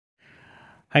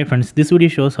Hi friends, this video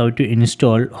shows how to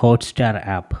install Hotstar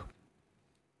app.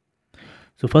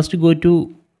 So first go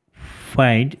to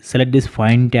select this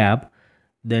Find tab,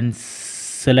 then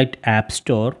select App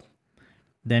Store,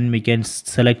 then we can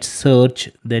select search,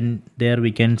 then there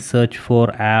we can search for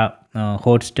app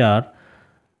Hotstar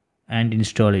and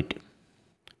install it.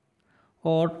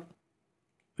 Or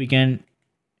we can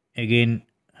again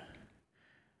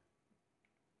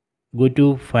go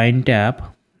to Find tab.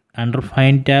 Under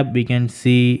Find tab we can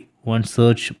see one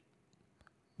search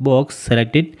box,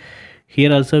 select it.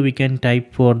 Here also we can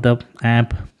type for the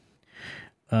app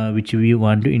which we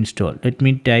want to install. Let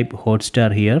me type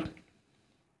Hotstar here,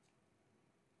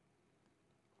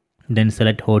 then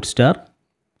select Hotstar.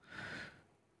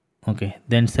 Okay,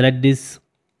 then select this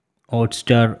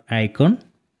Hotstar icon,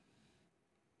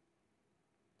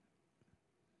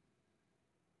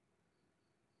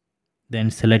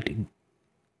 then select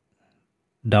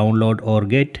download or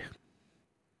get.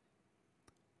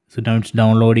 So now it's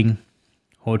downloading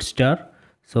Hotstar,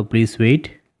 so please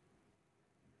wait.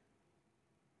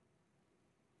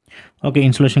 Okay,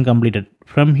 installation completed.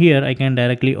 From here I can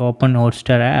directly open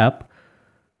Hotstar app,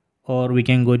 or we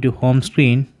can go to home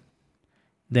screen,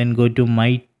 then go to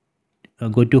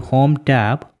go to home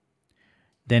tab,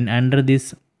 then under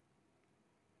this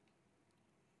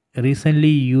recently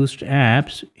used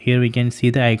apps, here we can see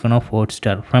the icon of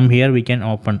Hotstar. From here we can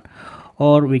open,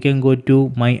 or we can go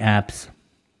to my apps,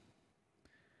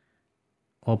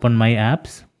 open my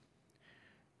apps.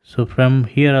 So from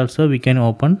here also we can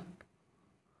open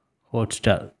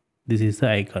Hotstar. This is the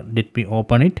icon. Let me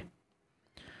open it.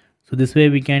 So this way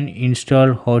we can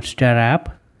install Hotstar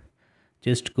app.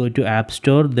 Just go to App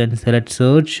Store, then select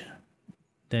search,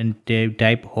 then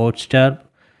type Hotstar,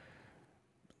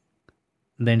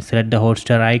 then select the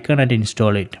Hotstar icon and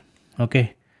install it.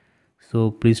 Okay,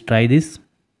 so please try this.